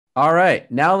All right,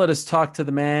 now let us talk to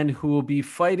the man who will be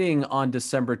fighting on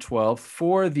December 12th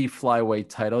for the flyweight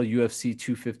title, UFC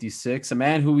 256, a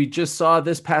man who we just saw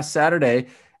this past Saturday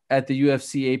at the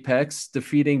UFC Apex,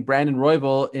 defeating Brandon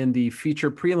Royval in the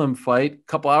feature prelim fight. A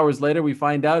couple hours later, we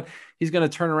find out he's going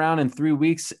to turn around in 3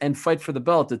 weeks and fight for the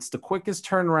belt. It's the quickest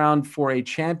turnaround for a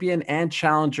champion and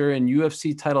challenger in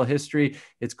UFC title history.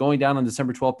 It's going down on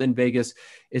December 12th in Vegas.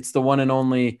 It's the one and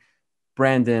only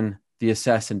Brandon, the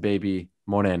assassin baby,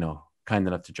 Moreno, kind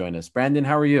enough to join us. Brandon,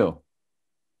 how are you?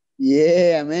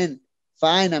 Yeah, man.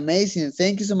 Fine, amazing.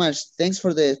 Thank you so much. Thanks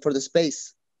for the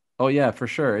space. Oh, yeah, for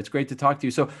sure. It's great to talk to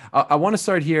you. So I want to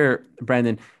start here,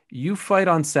 Brandon. You fight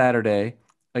on Saturday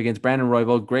against Brandon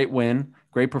Royval. Great win,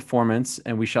 great performance,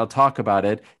 and we shall talk about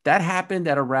it. That happened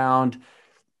at around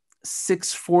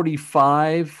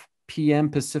 6:45 p.m.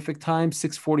 Pacific time,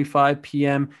 6:45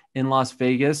 p.m. in Las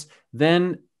Vegas.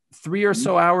 Then 3 or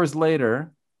so hours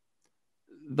later,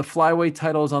 the flyweight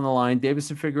title is on the line.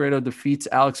 Deiveson Figueiredo defeats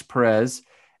Alex Perez.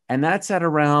 And that's at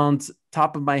around,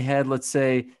 top of my head, let's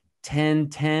say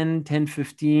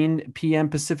 10:15 p.m.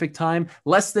 Pacific time.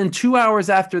 Less than 2 hours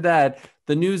after that,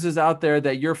 the news is out there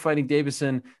that you're fighting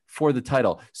Deiveson for the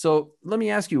title. So let me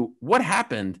ask you, what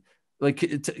happened? Like,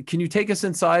 can you take us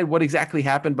inside what exactly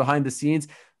happened behind the scenes?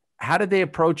 How did they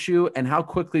approach you, and how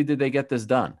quickly did they get this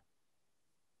done?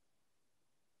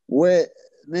 Well,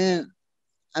 man,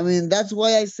 I mean that's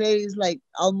why I say it's like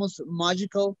almost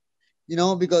magical,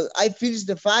 because I finished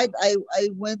the fight. I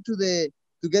went to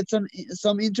get some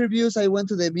interviews. I went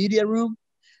to the media room.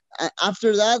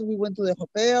 After that, we went to the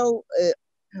hotel.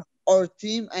 Our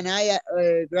team and I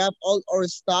grabbed all our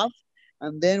stuff,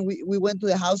 and then we went to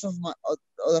the house of my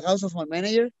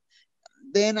manager.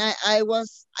 Then I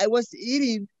was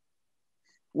eating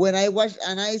when I watched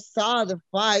and I saw the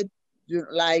fight,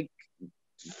 like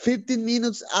 15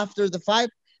 minutes after the fight.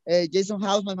 Jason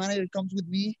House, my manager, comes with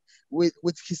me with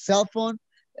his cell phone,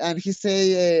 and he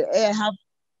say, "Hey,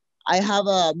 I have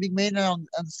a big man on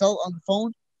the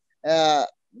phone. Uh,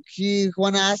 he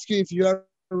wanna ask you if you are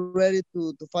ready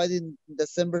to fight in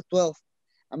December 12th."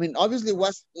 I mean, obviously, it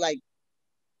was like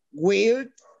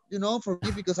weird, for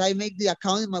me because I make the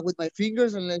account with my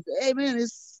fingers and like, "Hey, man,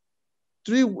 it's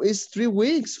 3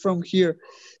 weeks from here."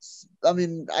 I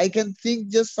mean, I can think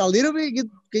just a little bit.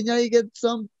 Can I get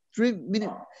some 3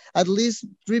 minutes, at least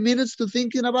 3 minutes to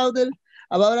thinking about it?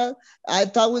 About it, I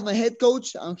talked with my head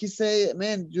coach, and he say,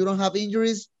 "Man, you don't have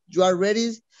injuries. You are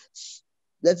ready.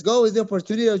 Let's go. It's the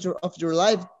opportunity of your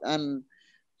life." And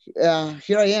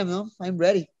here I am. No, I'm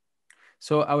ready.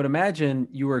 So I would imagine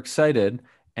you were excited,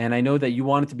 and I know that you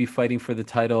wanted to be fighting for the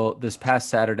title this past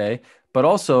Saturday, but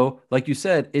also, like you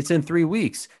said, it's in 3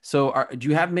 weeks. So do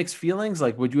you have mixed feelings?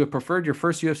 Like, would you have preferred your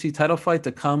first UFC title fight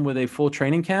to come with a full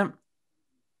training camp?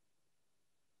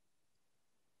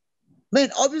 Man,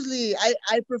 obviously,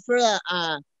 I prefer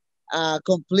a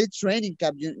complete training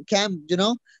camp.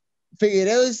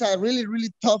 Figueredo is a really,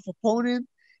 really tough opponent.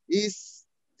 Is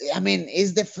I mean,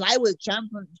 is the flyweight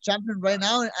champion right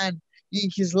now, and in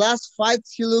his last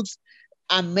fights, he looks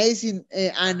amazing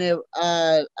and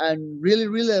really,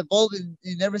 really evolved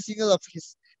in every single of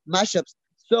his matchups.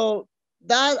 So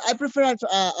that I prefer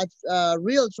a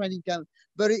real training camp,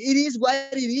 but it is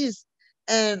what it is.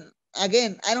 And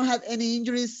again, I don't have any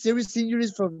injuries, serious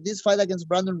injuries from this fight against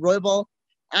Brandon Roybal.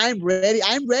 I'm ready.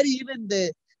 I'm ready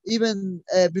even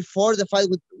before the fight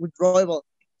with Roybal.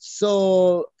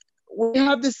 So we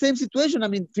have the same situation. I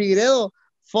mean, Figueredo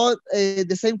fought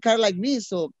the same card like me,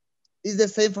 so it's the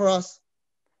same for us.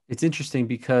 It's interesting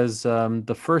because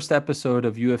the first episode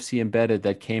of UFC Embedded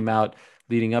that came out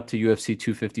leading up to UFC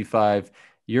 255,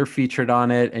 you're featured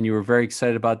on it and you were very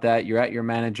excited about that. You're at your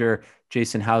manager,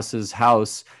 Jason House's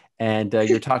house, and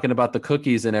you're talking about the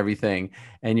cookies and everything.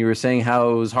 And you were saying how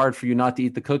it was hard for you not to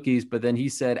eat the cookies. But then he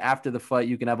said after the fight,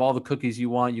 you can have all the cookies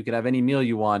you want. You can have any meal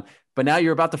you want. But now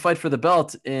you're about to fight for the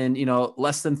belt in,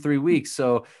 less than 3 weeks.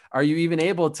 So are you even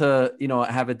able to,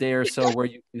 have a day or so where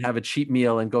you can have a cheap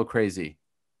meal and go crazy?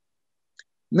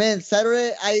 Man,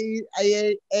 Saturday I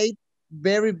ate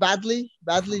very badly.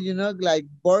 Like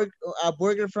a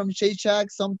burger from Shake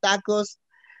Shack, some tacos,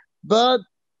 but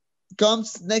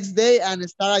comes next day and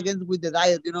start again with the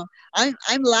diet.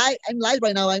 I'm light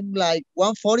right now. I'm like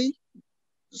 140,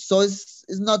 so it's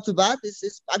not too bad.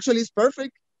 It's actually it's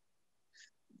perfect.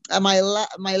 And my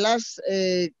last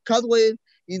cut weight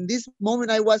in this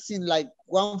moment I was in like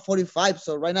 145.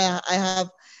 So right now I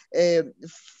have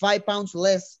 5 pounds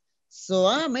less. So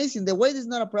amazing. The weight is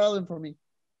not a problem for me.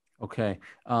 Okay.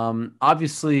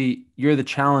 Obviously, you're the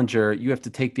challenger. You have to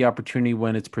take the opportunity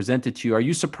when it's presented to you. Are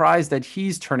you surprised that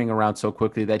he's turning around so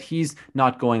quickly, that he's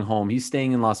not going home, he's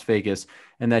staying in Las Vegas,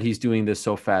 and that he's doing this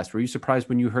so fast? Were you surprised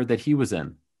when you heard that he was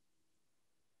in?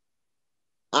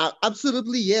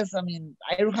 Absolutely, yes. I mean,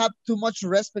 I don't have too much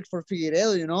respect for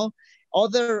Figueiredo.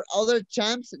 Other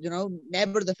champs,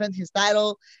 never defend his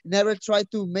title, never try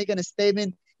to make a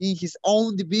statement in his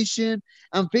own division.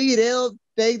 And Figueiredo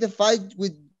take the fight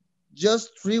with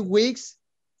just 3 weeks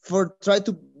for try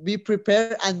to be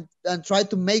prepared and try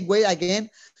to make weight again.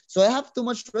 So I have too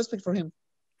much respect for him.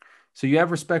 So you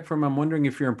have respect for him. I'm wondering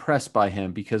if you're impressed by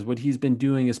him because what he's been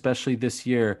doing, especially this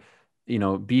year,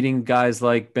 beating guys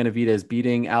like Benavidez,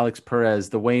 beating Alex Perez,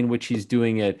 the way in which he's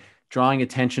doing it, drawing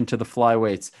attention to the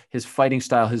flyweights, his fighting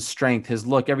style, his strength, his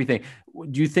look, everything.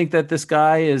 Do you think that this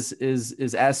guy is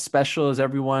as special as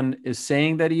everyone is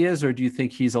saying that he is, or do you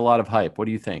think he's a lot of hype? What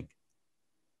do you think?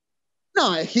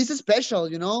 No, he's special.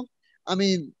 I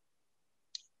mean,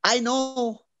 I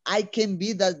know I can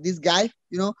be this guy.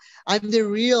 I'm the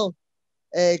real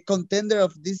contender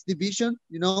of this division.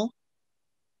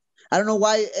 I don't know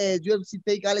why UFC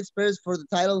take Alex Perez for the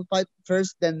title fight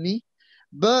first than me,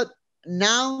 but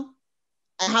now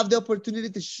I have the opportunity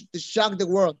to shock the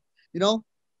world. You know,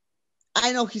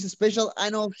 I know he's special. I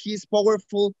know he's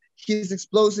powerful. He's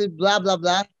explosive. Blah blah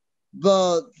blah.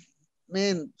 But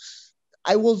man,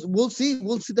 we'll see.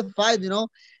 We'll see the fight.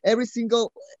 Every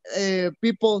single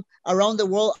people around the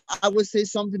world, I will say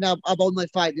something about my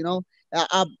fight.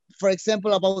 For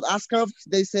example, about Askarov,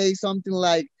 they say something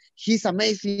like he's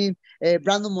amazing.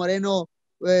 Brandon Moreno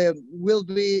will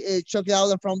be choking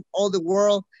out from all the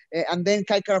world. And then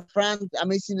Kai Frank,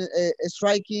 amazing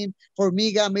striking.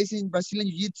 Formiga, amazing Brazilian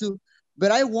Jiu-Jitsu.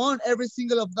 But I won every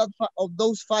single of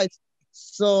those fights.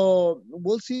 So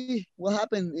we'll see what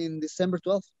happened in December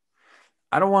 12th.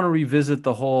 I don't want to revisit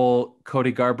the whole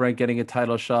Cody Garbrandt getting a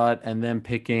title shot and then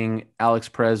picking Alex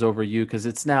Perez over you because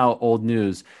it's now old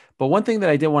news. But one thing that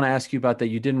I did want to ask you about that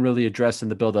you didn't really address in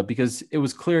the buildup, because it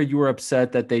was clear you were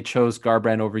upset that they chose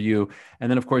Garbrandt over you. And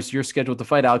then, of course, you're scheduled to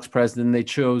fight Alex Perez, and then they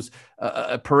chose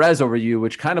Perez over you,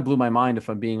 which kind of blew my mind, if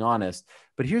I'm being honest.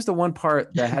 But here's the one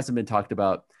part that hasn't been talked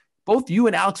about. Both you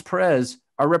and Alex Perez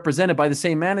are represented by the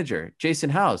same manager,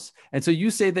 Jason House. And so you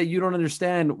say that you don't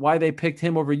understand why they picked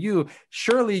him over you.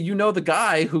 Surely you know the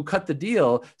guy who cut the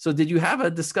deal. So did you have a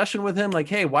discussion with him like,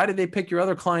 hey, why did they pick your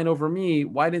other client over me?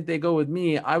 Why didn't they go with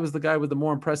me? I was the guy with the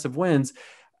more impressive wins.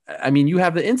 I mean, you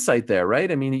have the insight there,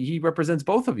 right? I mean, he represents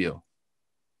both of you.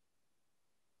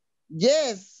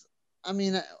 Yes, I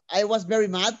mean, I was very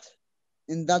mad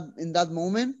in that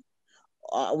moment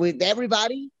with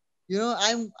everybody.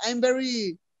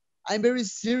 I'm very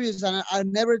serious, and I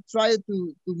never tried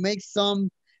to make some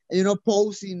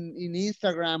post in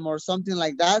Instagram or something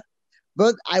like that.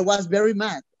 But I was very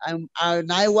mad, and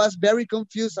I was very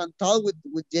confused and talked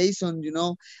with Jason,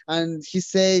 and he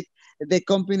said the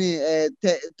company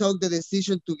took the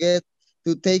decision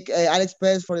to take Alex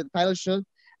Perez for the title shot.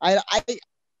 I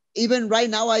even right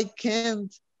now I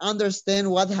can't understand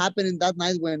what happened in that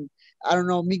night when I don't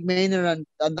know Mick Maynard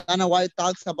and Dana White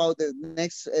talks about the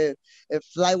next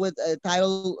flyweight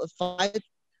title fight.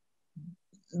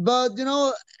 But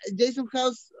Jason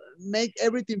House make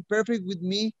everything perfect with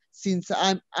me since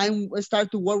I'm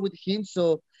start to work with him.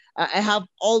 So I have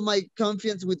all my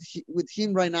confidence with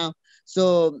him right now.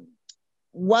 So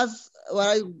was what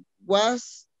I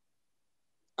was,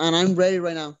 and I'm ready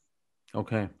right now.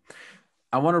 Okay.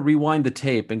 I want to rewind the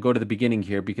tape and go to the beginning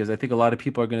here because I think a lot of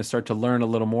people are going to start to learn a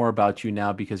little more about you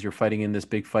now because you're fighting in this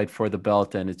big fight for the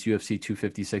belt and it's UFC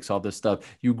 256, all this stuff.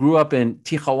 You grew up in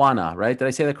Tijuana, right? Did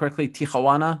I say that correctly?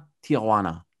 Tijuana?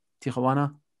 Tijuana.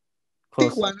 Tijuana?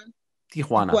 Close. Tijuana,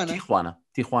 Tijuana. Tijuana, Tijuana.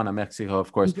 Tijuana, Mexico,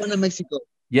 of course. Tijuana, Mexico.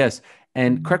 Yes.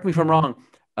 And correct me if I'm wrong.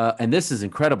 And this is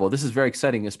incredible. This is very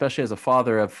exciting, especially as a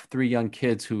father of three young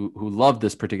kids who love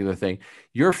this particular thing.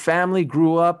 Your family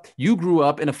you grew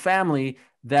up in a family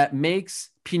that makes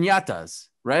piñatas,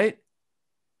 right?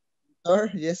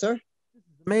 Sir, yes, sir.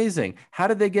 Amazing. How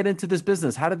did they get into this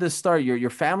business? How did this start?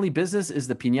 Your family business is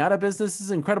the piñata business. This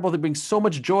is incredible. They bring so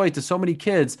much joy to so many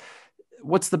kids.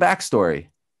 What's the backstory?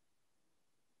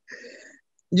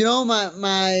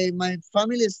 My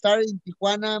family started in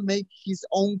Tijuana, make his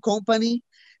own company.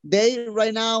 They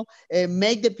right now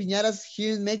make the piñatas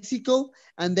here in Mexico,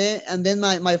 and then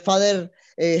my father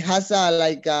has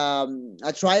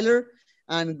a trailer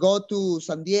and go to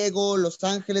San Diego, Los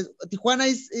Angeles.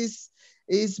 Tijuana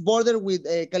is border with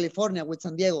California, with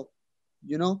San Diego.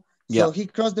 Yeah. So he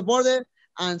crossed the border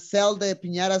and sell the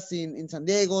piñatas in San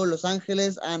Diego, Los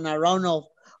Angeles, and around of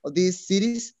these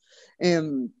cities.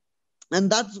 Um, and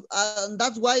that's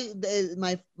why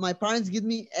my parents give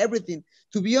me everything.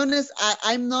 To be honest,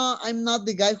 I'm not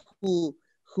the guy who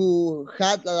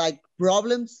had like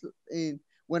problems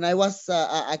when I was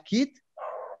a kid,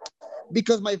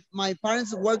 because my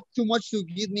parents worked too much to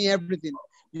give me everything,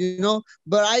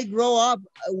 but I grow up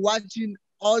watching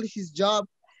all his job,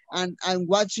 and uh,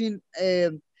 watching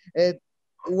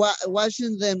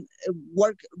them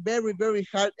work very very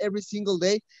hard every single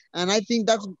day. And I think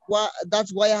that's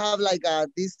why I have like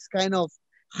this kind of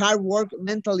hard work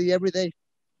mentally every day.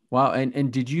 Wow.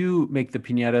 And did you make the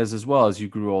piñatas as well as you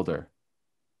grew older?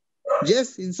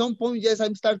 Yes, in some point, yes,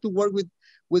 I'm start to work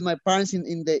with my parents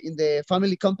in the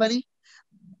family company.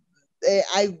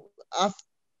 I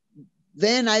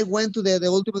Then I went to the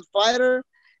Ultimate Fighter,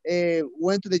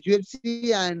 went to the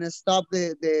UFC, and stopped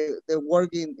the work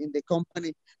in the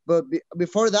company. But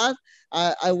before that,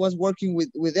 I was working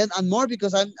with them and more,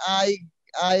 because I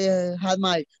had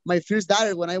my first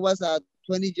daughter when I was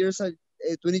 20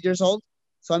 years old.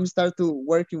 So I'm start to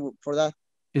working for that.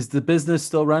 Is the business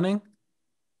still running?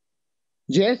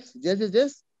 Yes, yes, yes,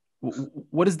 yes.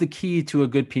 What is the key to a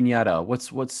good piñata?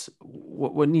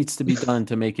 What needs to be done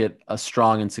to make it a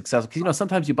strong and successful? Because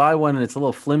sometimes you buy one and it's a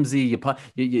little flimsy.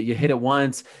 You hit it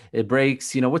once, it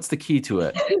breaks. What's the key to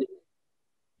it?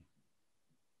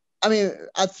 I mean,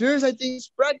 at first I think it's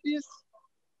practice,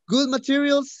 good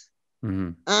materials,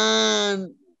 Hmm.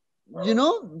 and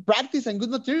practice and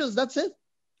good materials. That's it.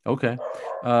 Okay.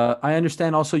 I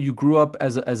understand. Also, you grew up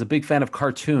as a big fan of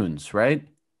cartoons, right?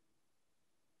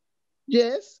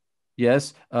 Yes.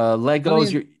 Yes. I Legos.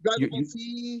 mean, You Dragon you Ball you.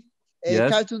 Z,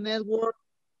 Yes. Cartoon Network,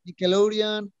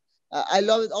 Nickelodeon. I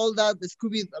love it. All that. The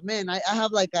Scooby. Man, I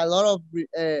have like a lot of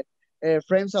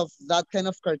frames of that kind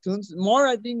of cartoons. More,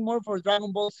 I think, more for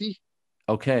Dragon Ball Z.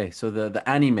 Okay. So the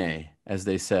anime, as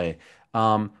they say.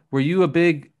 Were you a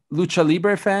big lucha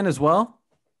libre fan as well?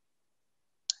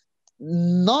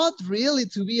 Not really,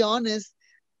 to be honest.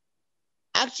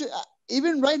 Actually,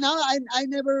 even right now, I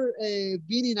never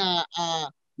been in a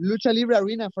lucha libre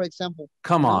arena, for example.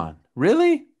 Come on.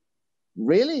 Really?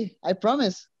 Really, I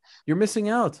promise. You're missing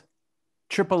out.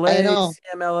 Triple I A, know.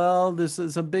 CMLL. This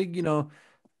is a big, I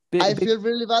big. feel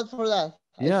really bad for that.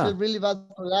 I feel Yeah. really bad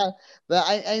for that. But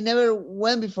I never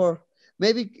went before.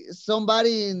 Maybe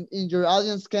somebody in your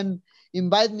audience can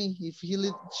invite me if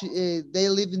they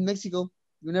live in Mexico.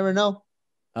 You never know.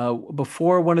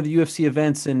 Before one of the UFC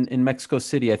events in Mexico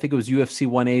City, I think it was UFC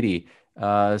 180.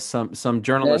 Some Okay.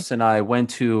 journalists and I went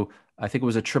to, I think it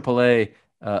was a Triple A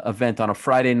event on a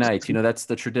Friday night. That's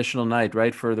the traditional night,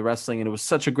 right, for the wrestling, and it was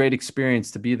such a great experience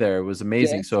to be there. It was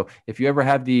amazing. Yes. So if you ever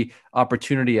have the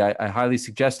opportunity, I highly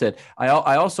suggest it. I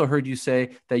also heard you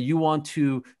say that you want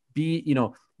to be,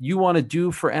 you want to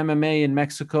do for MMA in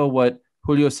Mexico what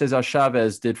Julio Cesar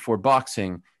Chavez did for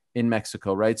boxing in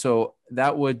Mexico, right? So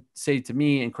that would say to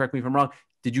me, and correct me if I'm wrong,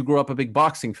 did you grow up a big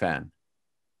boxing fan?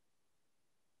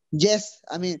 Yes.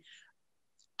 I mean,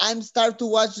 I'm start to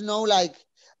watch. Like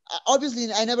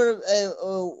obviously I never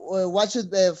watched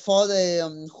it for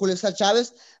the Julio Cesar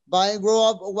Chavez, but I grew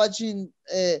up watching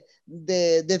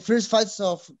the first fights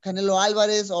of Canelo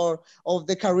Alvarez, or of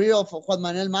the career of Juan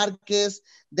Manuel Marquez,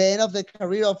 the end of the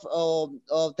career of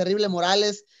Terrible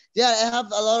Morales. Yeah, I have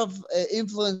a lot of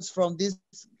influence from these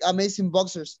amazing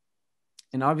boxers.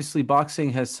 And obviously,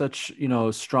 boxing has such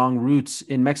strong roots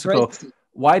in Mexico. Crazy.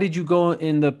 Why did you go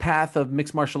in the path of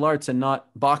mixed martial arts and not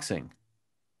boxing?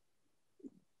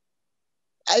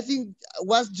 I think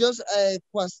was just a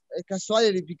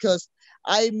casualty, because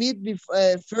I meet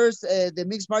first the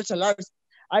mixed martial arts.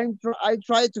 I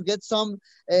tried to get some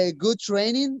good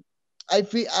training.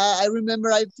 I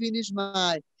remember I finished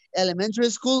my elementary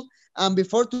school, and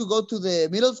before to go to the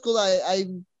middle school, I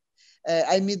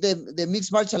meet the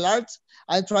mixed martial arts.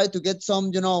 I tried to get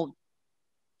some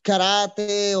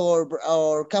karate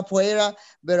or capoeira,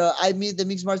 but I meet the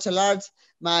mixed martial arts.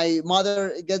 My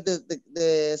mother get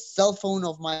the cell phone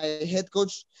of my head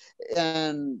coach,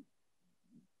 and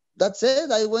that's it.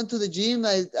 I went to the gym.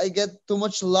 I get too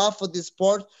much love for the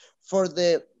sport, for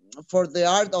the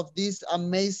art of this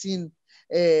amazing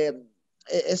uh,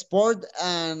 sport,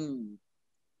 and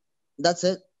that's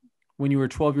it. When you were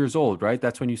 12 years old, right?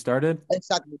 That's when you started?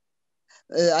 Exactly.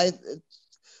 I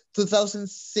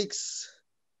 2006.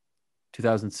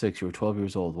 2006. You were 12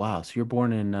 years old. Wow. So you're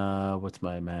born in, what's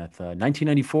my math?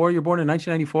 1994. You're born in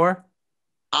 1994?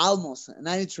 Almost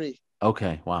 93.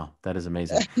 Okay. Wow. That is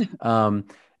amazing. Um,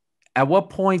 At what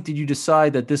point did you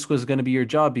decide that this was going to be your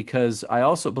job? Because I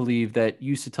also believe that you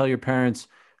used to tell your parents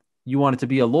you wanted to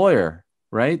be a lawyer,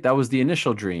 right? That was the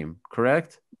initial dream,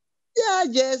 correct? Yeah,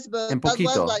 yes, but En that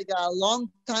was poquito. like a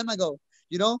long time ago.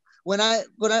 When I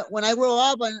grow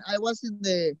up and I was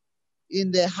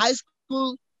in the high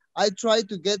school, I tried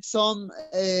to get some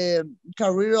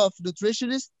career of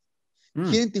nutritionist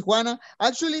here Mm, in Tijuana.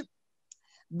 Actually,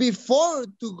 before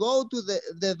to go to the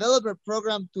developer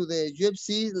program to the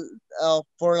UFC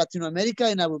for Latin America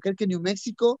in Albuquerque, New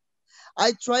Mexico,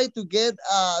 I tried to get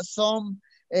some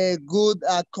good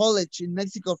college in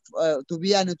Mexico to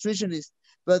be a nutritionist.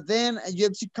 But then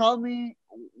UFC called me,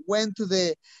 went to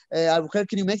the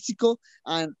Albuquerque, New Mexico,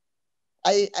 and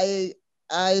I I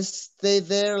I stayed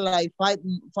there like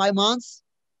 5 months.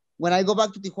 When I go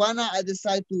back to Tijuana, I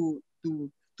decide to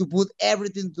put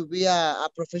everything to be a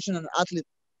professional athlete.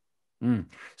 mm.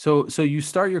 So you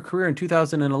start your career in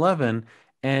 2011,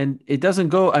 and it doesn't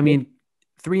go. I mean,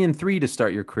 3-3 to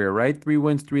start your career, right? 3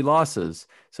 wins, 3 losses.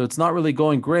 So it's not really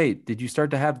going great. Did you start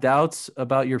to have doubts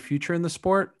about your future in the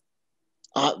sport?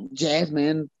 Yes,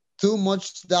 man. Too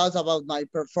much doubts about my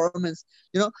performance.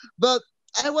 But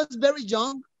I was very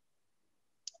young,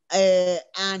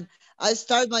 and I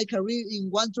started my career in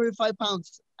 135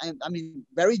 pounds. I mean,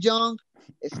 very young,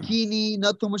 skinny,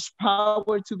 not too much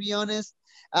power to be honest.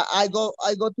 I go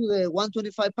to the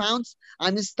 125 pounds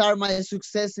and start my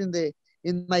success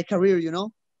in my career.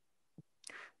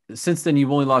 Since then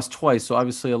you've only lost twice, so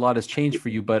obviously a lot has changed for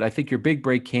you. But I think your big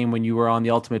break came when you were on The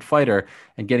Ultimate Fighter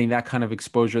and getting that kind of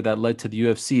exposure that led to the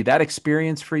UFC. That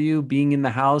experience for you, being in the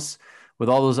house with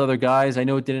all those other guys, I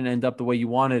know it didn't end up the way you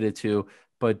wanted it to,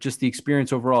 but just the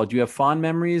experience overall. Do you have fond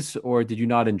memories or did you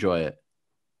not enjoy it?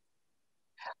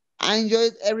 I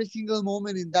enjoyed every single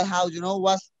moment in that house. It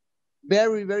was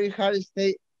very, very hard to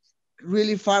stay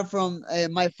really far from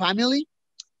my family.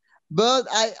 But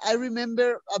I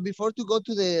remember before to go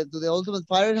to the Ultimate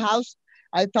Fighter house,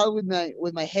 I talked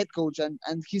with my head coach, and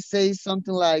he says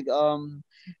something like,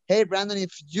 "Hey Brandon,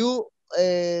 if you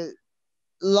uh,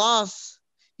 lost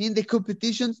in the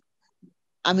competition,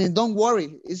 I mean, don't worry,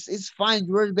 it's fine.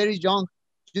 You're very young.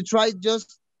 You try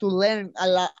just to learn a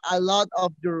lot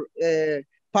of your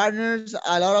partners,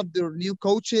 a lot of your new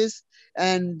coaches."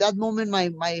 And that moment,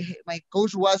 my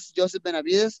coach was Joseph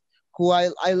Benavides, who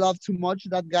I love too much.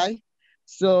 That guy.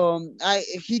 So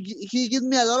he gave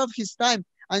me a lot of his time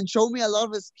and showed me a lot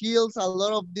of skills, a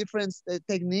lot of different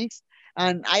techniques,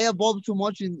 and I evolved too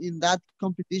much in that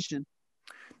competition.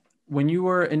 When you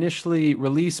were initially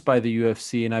released by the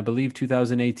UFC in, I believe,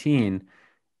 2018,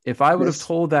 if I would have Yes.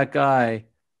 told that guy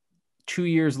 2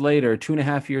 years later,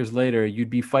 2.5 years later, you'd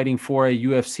be fighting for a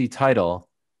UFC title,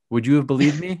 would you have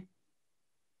believed me?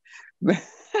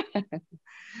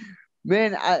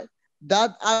 Man,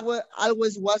 that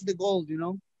always was the goal.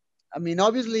 I mean,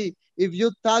 obviously, if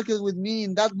you talked with me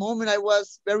in that moment, I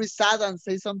was very sad and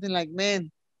say something like,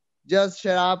 "Man, just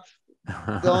shut up,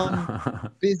 don't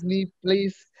piss me,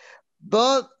 please."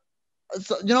 But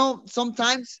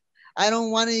sometimes I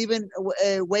don't want to even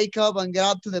wake up and get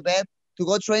up to the bed to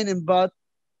go training, but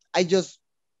I just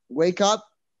wake up,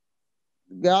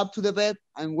 get up to the bed,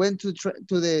 and went to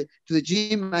the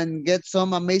gym and get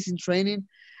some amazing training,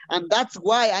 and that's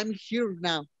why I'm here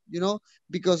now.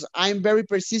 Because I'm very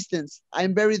persistent,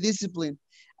 I'm very disciplined,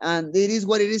 and it is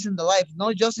what it is in the life,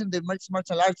 not just in the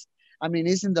martial arts. I mean,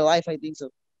 it's in the life. I think so.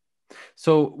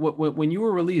 So when you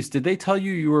were released, did they tell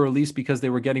you you were released because they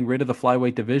were getting rid of the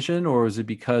flyweight division, or was it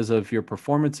because of your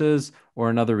performances or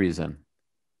another reason?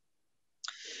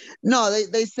 No,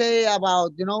 they say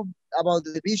about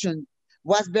the division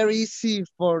was very easy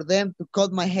for them to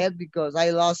cut my head because I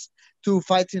lost two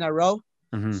fights in a row.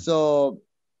 Hmm. So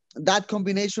that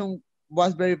combination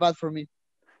was very bad for me.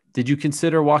 Did you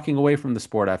consider walking away from the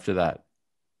sport after that?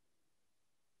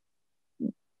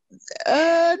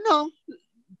 No,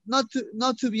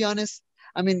 not to be honest.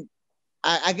 I mean,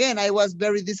 again, I was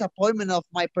very disappointed of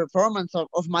my performance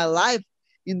of my life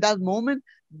in that moment.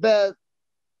 But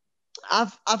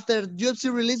after UFC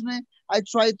released me, I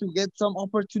tried to get some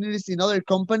opportunities in other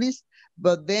companies.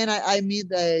 But then I meet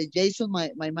Jason,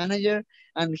 my manager,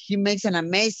 and he makes an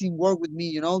amazing work with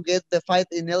me. Get the fight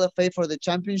in LFA for the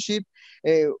championship.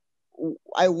 Uh,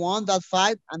 I won that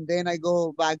fight, and then I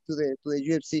go back to the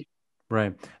UFC.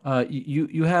 Right.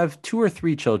 You have two or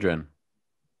three children?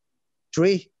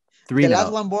 Three. Three The last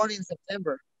now. one born in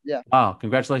September. Yeah. Wow,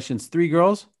 congratulations. Three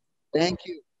girls? Thank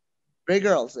you. Three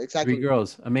girls, Three exactly.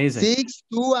 girls. Amazing. 6,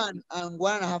 2, and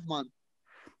 1.5 months.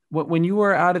 When you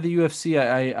were out of the UFC,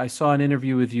 I saw an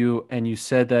interview with you, and you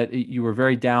said that you were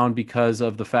very down because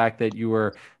of the fact that you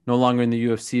were no longer in the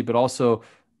UFC, but also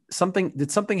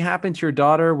did something happen to your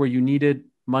daughter where you needed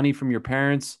money from your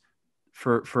parents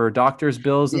for doctor's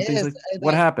bills and things Yes, like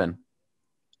what happened?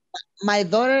 my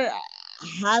daughter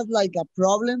had like a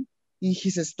problem in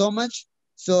his stomach.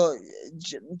 So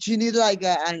she needed like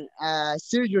a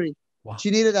surgery. Wow.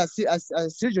 She needed a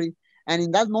surgery, and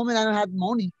in that moment, I don't have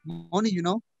money.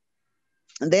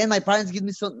 And then my parents give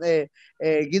me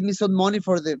some money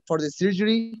for the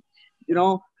surgery.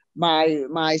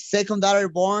 My second daughter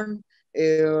born.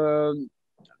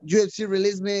 UFC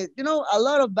released me. A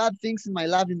lot of bad things in my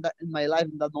life in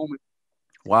that moment.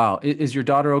 Wow. Is your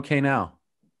daughter okay now?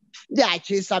 Yeah,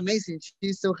 she's amazing.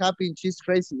 She's so happy and she's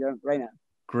crazy right now.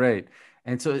 Great.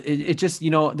 And so it just,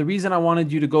 the reason I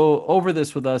wanted you to go over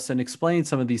this with us and explain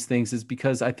some of these things is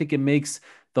because I think it makes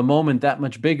the moment that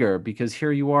much bigger because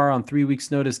here you are on 3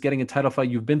 weeks notice getting a title fight.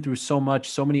 You've been through so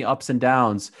much, so many ups and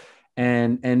downs.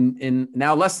 And in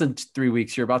now less than 3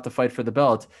 weeks, you're about to fight for the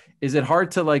belt. Is it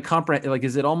hard to like comprehend? Like,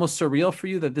 is it almost surreal for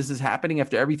you that this is happening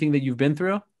after everything that you've been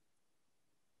through?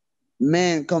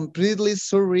 Man, completely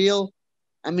surreal.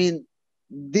 I mean,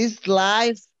 this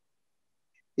life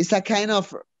is a kind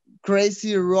of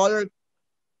crazy roller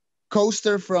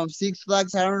coaster from Six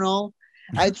Flags. I don't know.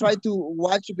 I try to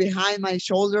watch behind my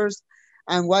shoulders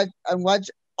and watch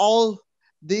all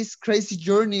this crazy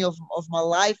journey of my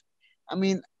life. I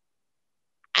mean,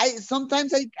 I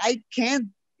sometimes I can't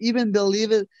even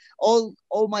believe it all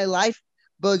my life.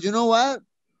 But you know what?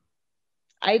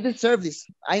 I deserve this.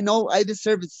 I know I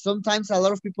deserve it. Sometimes a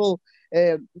lot of people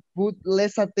uh, put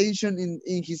less attention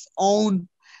in his own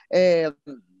uh,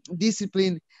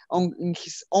 discipline, in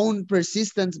his own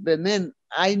persistence. But man,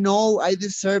 I know I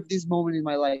deserve this moment in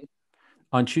my life.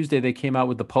 On Tuesday they came out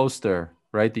with the poster,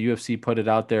 right? The UFC put it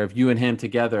out there of you and him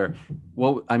together.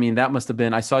 Well, I mean, that must have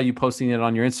been, I saw you posting it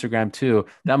on your Instagram too.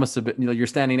 That must have been, you're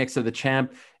standing next to the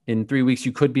champ. In 3 weeks,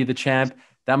 you could be the champ.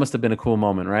 That must have been a cool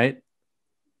moment, right?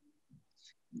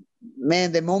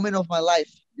 Man, the moment of my life.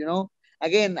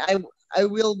 Again, I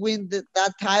will win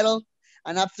that title,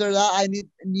 and after that, I need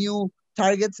new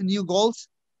targets and new goals.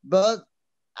 But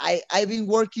I've been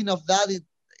working of that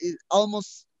in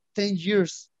almost 10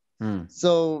 years, Hmm.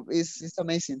 so it's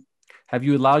amazing. Have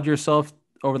you allowed yourself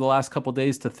over the last couple of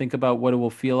days to think about what it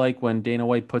will feel like when Dana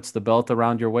White puts the belt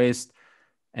around your waist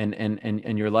and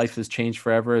your life has changed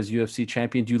forever as UFC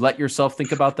champion? Do you let yourself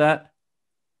think about that?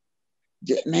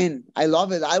 Yeah, man, I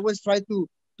love it. I always try to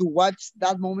watch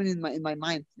that moment in my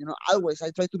mind. Always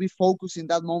I try to be focused in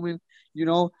that moment. You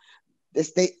know,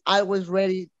 stay always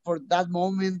ready for that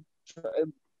moment.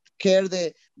 Carry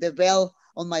the bell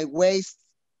on my waist.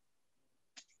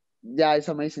 Yeah, it's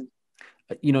amazing.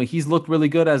 He's looked really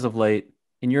good as of late.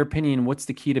 In your opinion, what's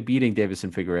the key to beating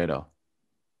Deiveson Figueiredo?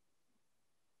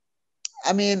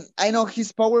 I mean, I know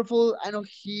he's powerful. I know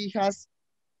he has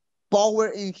power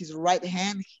in his right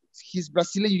hand. His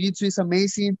Brazilian Jiu-Jitsu is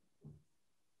amazing.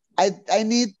 I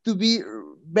need to be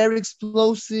very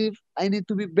explosive. I need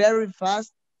to be very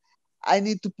fast. I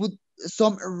need to put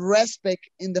some respect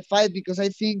in the fight because I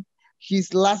think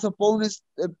his last opponents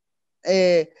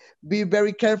be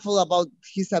very careful about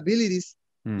his abilities.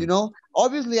 Hmm.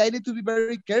 Obviously, I need to be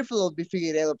very careful of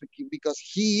Figueiredo because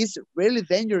he is really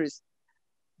dangerous.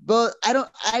 But I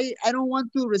don't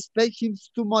want to respect him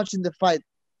too much in the fight.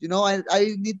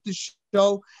 I need to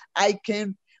show I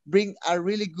can bring a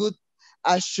really good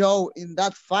show in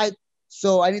that fight.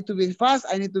 So I need to be fast.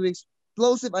 I need to be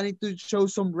explosive. I need to show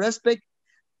some respect.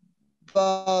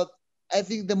 But I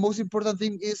think the most important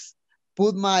thing is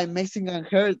put my Mexican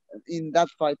heart in that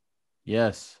fight.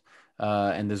 Yes.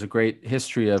 And there's a great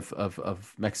history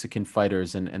of Mexican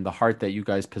fighters and the heart that you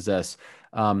guys possess.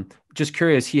 Just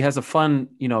curious, he has a fun,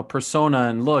 persona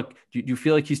and look. Do you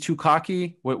feel like he's too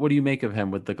cocky? What do you make of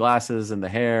him with the glasses and the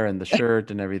hair and the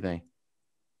shirt and everything?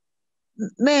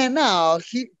 Man, no,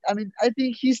 I mean, I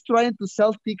think he's trying to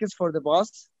sell tickets for the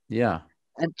boss, Yeah.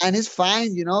 and it's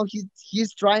fine.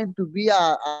 He's trying to be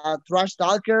a trash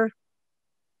talker.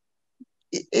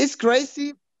 It's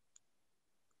crazy.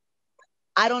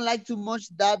 I don't like too much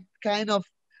that kind of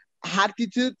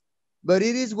attitude, but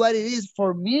it is what it is.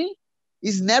 For me,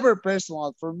 it's never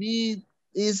personal. For me,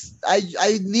 is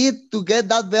I need to get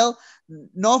that bell,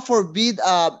 not for beat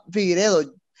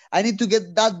Figueredo. I need to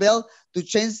get that bell to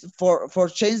change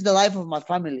the life of my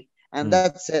family, and Hmm.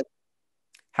 that's it.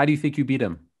 How do you think you beat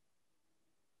him?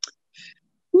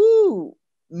 Woo!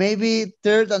 Maybe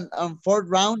third and fourth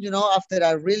round. After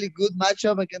a really good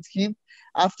matchup against him,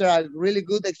 after a really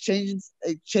good exchanges.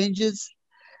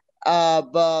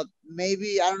 But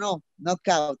maybe I don't know,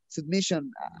 knockout,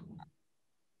 submission,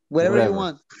 whatever you Whatever.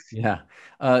 want. Yeah.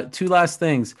 Two last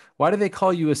things. Why do they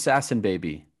call you Assassin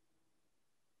Baby?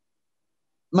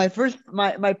 My pro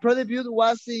debut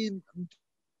was in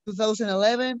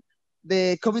 2011.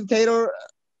 The commentator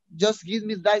just gives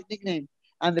me that nickname,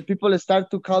 and the people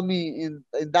start to call me in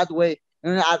that way.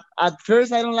 And at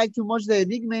first, I don't like too much the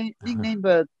nickname,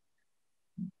 but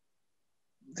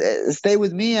stay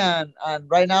with me, and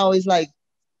right now it's like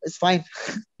it's fine.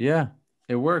 Yeah,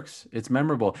 it works. It's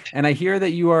memorable. And I hear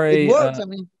that you are It a works. I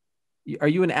mean, are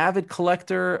you an avid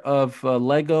collector of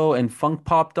Lego and Funk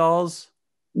Pop dolls?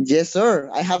 yes, sir.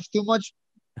 I have too much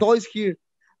toys here.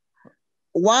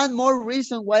 One more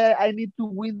reason why I need to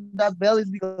win that belt is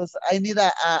because I need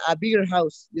a bigger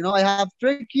house. I have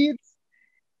 3 kids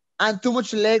and too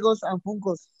much Legos and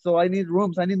Funkos, so I need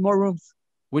rooms. I need more rooms.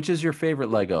 Which is your favorite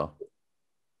Lego?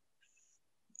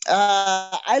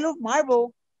 I love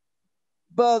Marvel,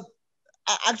 but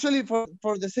actually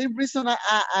for the same reason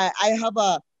I have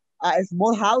a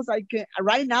small house. I can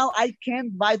right now I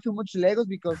can't buy too much Legos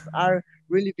because are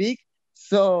really big.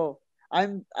 So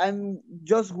I'm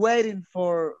just waiting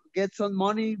for get some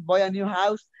money, buy a new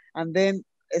house, and then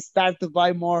start to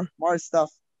buy more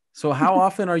stuff. So how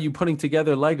often are you putting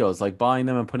together Legos, like buying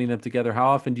them and putting them together? How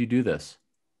often do you do this?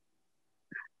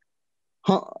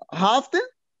 How often?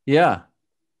 Yeah,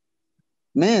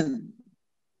 Man,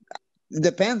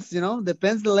 depends.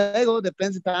 Depends the Lego,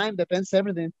 depends the time, depends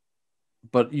everything.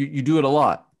 but you do it a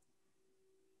lot.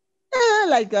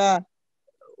 Like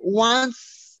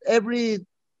once every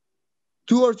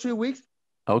 2 or 3 weeks,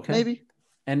 Okay. maybe.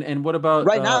 And what about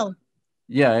Right now,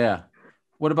 yeah, yeah.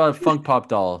 What about Funk Pop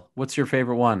doll? What's your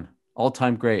favorite one? All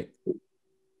time great.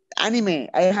 anime.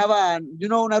 I have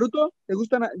Naruto. ¿Te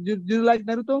gusta? Do you like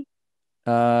Naruto?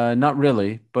 Not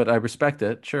really, but I respect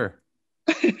it. Sure.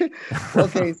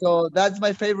 Okay, so that's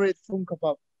my favorite Funko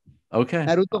Pop. Okay.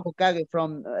 Naruto Hokage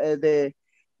from the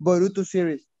Boruto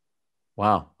series.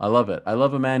 Wow, I love it. I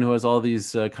love a man who has all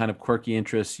these kind of quirky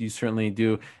interests. You certainly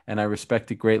do, and I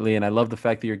respect it greatly. And I love the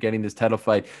fact that you're getting this title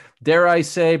fight. Dare I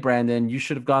say, Brandon, you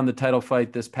should have gone the title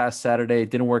fight this past Saturday.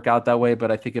 It didn't work out that way, but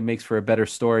I think it makes for a better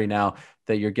story now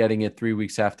that you're getting it 3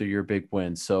 weeks after your big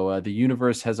win. So the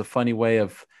universe has a funny way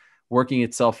of working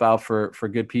itself out for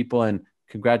good people. And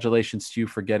congratulations to you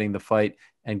for getting the fight,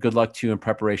 and good luck to you in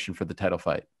preparation for the title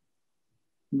fight.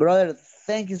 Brother,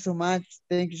 thank you so much.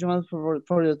 Thank you so much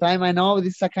for your time. I know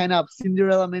this is a kind of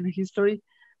Cinderella Man history,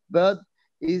 but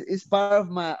it's part of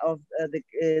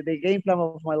the game plan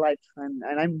of my life, and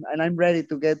I'm ready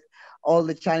to get all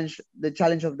the challenge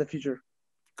of the future.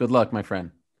 Good luck, my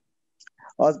friend.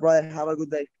 Us, brother, have a good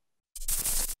day.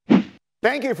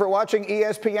 Thank you for watching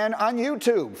ESPN on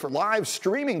YouTube. For live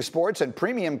streaming sports and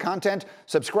premium content,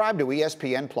 subscribe to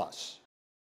ESPN+.